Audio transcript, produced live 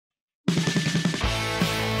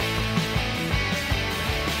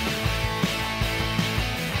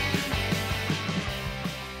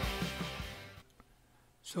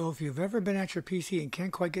So if you've ever been at your PC and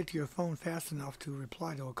can't quite get to your phone fast enough to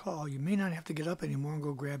reply to a call, you may not have to get up anymore and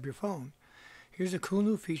go grab your phone. Here's a cool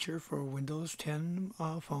new feature for Windows 10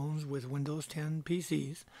 phones with Windows 10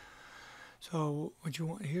 PCs. So what you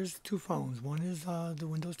want, here's two phones. One is the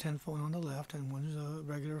Windows 10 phone on the left, and one is a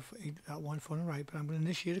regular 8.1 phone on the right. But I'm going to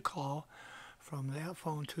initiate a call from that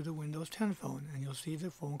phone to the Windows 10 phone, and you'll see the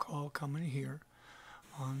phone call coming here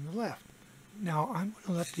on the left. Now I'm going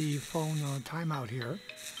to let the phone time out here.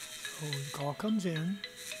 So the call comes in,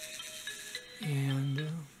 and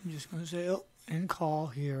I'm just going to say end call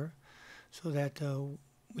here, so that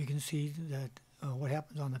we can see that what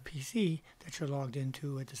happens on the PC that you're logged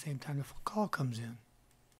into at the same time the call comes in.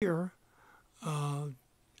 Here,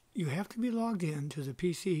 you have to be logged in to the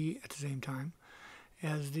PC at the same time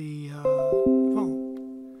as the phone.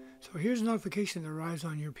 So here's a notification that arrives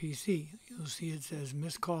on your PC. You'll see it says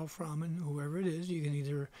missed call from, and whoever it is, you can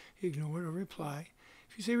either ignore it or reply.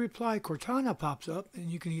 If you say reply, Cortana pops up,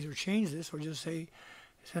 and you can either change this or just say,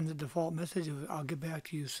 send the default message of I'll get back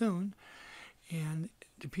to you soon. And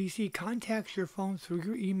the PC contacts your phone through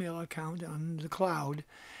your email account on the cloud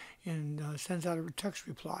and sends out a text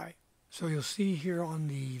reply. So you'll see here on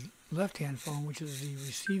the left-hand phone, which is the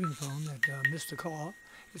receiving phone that missed the call,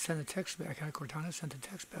 it sent a text back. Cortana sent a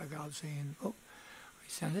text back out saying, oh, I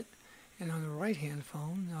sent it. And on the right-hand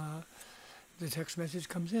phone, the text message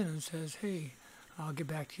comes in and says, hey, I'll get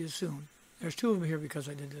back to you soon. There's two of them here because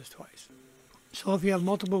I did this twice. So if you have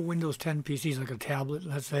multiple Windows 10 PCs, like a tablet,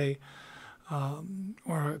 let's say,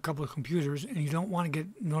 or a couple of computers, and you don't want to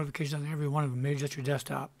get notifications on every one of them, maybe just your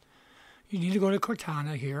desktop, you need to go to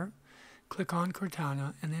Cortana here, click on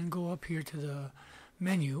Cortana, and then go up here to the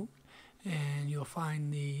menu, and you'll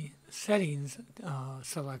find the settings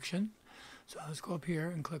selection. So let's go up here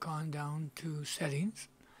and click on down to settings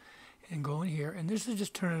and go in here, and this is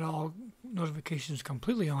just turning all notifications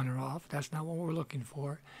completely on or off. That's not what we're looking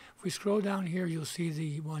for. If we scroll down here, you'll see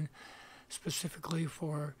the one specifically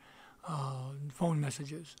for phone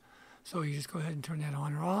messages. So you just go ahead and turn that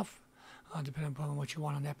on or off, depending upon what you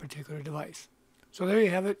want on that particular device. So there you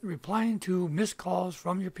have it, replying to missed calls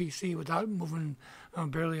from your PC without moving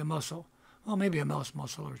barely a muscle. Well, maybe a mouse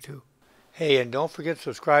muscle or two. Hey, and don't forget to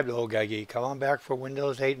subscribe to Old Guy Geek. Come on back for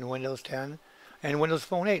Windows 8 and Windows 10, and Windows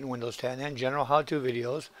Phone 8 and Windows 10, and general how-to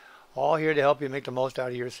videos, all here to help you make the most out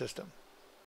of your system.